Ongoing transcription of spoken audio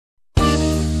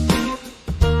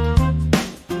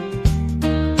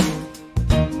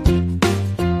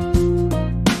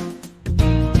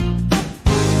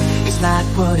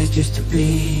it used to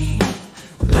be.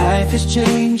 Life has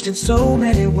changed in so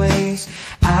many ways.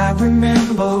 I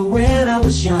remember when I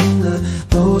was younger,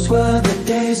 those were the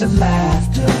days of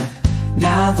laughter.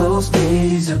 Now those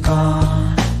days are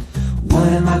gone. What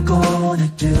am I gonna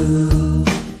do?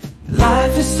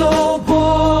 Life is so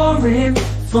boring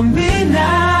for me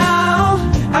now.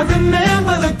 I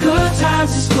remember the good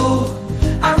times in school.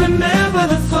 I remember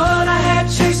the fun I had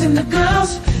chasing the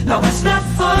girls. Now it's not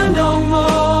fun no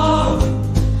more.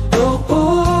 Oh,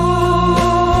 oh,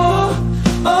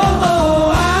 oh,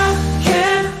 oh, I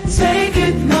can't take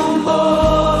it no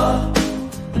more.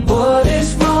 What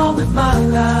is wrong with my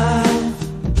life?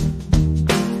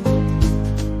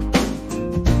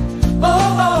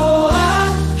 Oh, oh,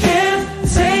 I can't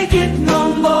take it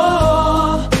no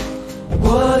more.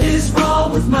 What is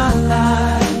wrong with my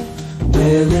life?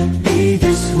 Will it be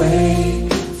this way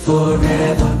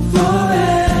forever,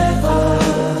 forever?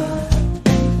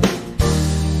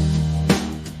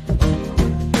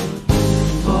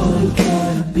 Oh,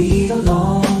 gonna be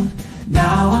alone.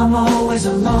 Now I'm always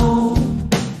alone.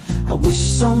 I wish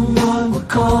someone would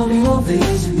call me or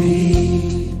visit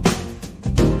me.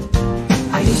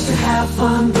 I used to have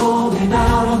fun going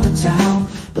out on the town,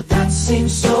 but that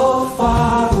seems so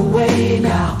far away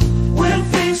now. When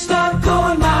things start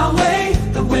going my way,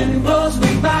 the wind blows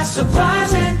me by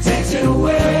surprise and takes it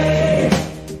away.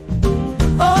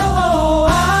 Oh,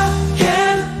 I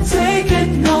can't take it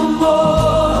no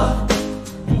more.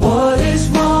 What is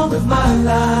wrong with my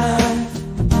life?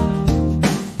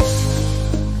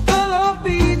 Will I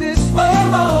be this way?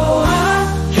 Oh, I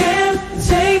can't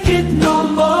take it no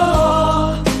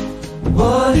more.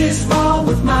 What is wrong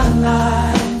with my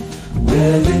life?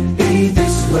 Will it be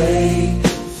this way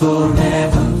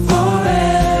forever,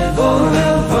 forever,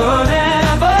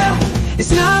 forever?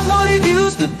 It's not what it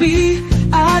used to be.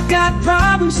 I got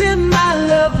problems in my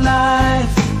love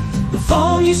life. The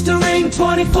phone used to ring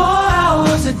 24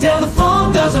 hours a day. The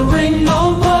phone doesn't ring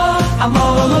no more. I'm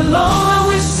all alone, I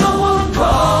wish someone would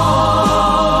call.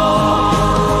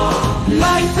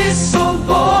 Life is so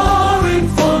boring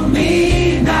for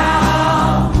me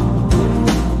now.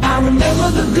 I remember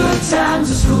the good times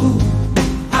of school.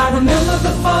 I remember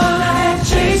the fun I had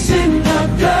chasing the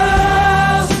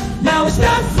girls. Now it's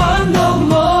not fun no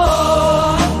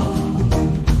more.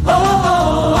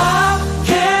 Oh, I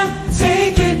can't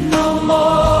take it no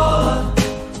more.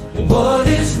 What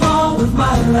is wrong with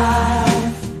my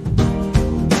life?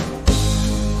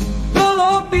 Will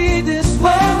I be this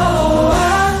way? Oh, I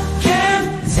can't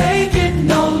take it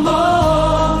no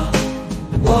more.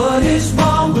 What is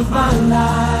wrong with my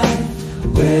life?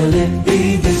 Will it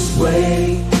be this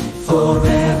way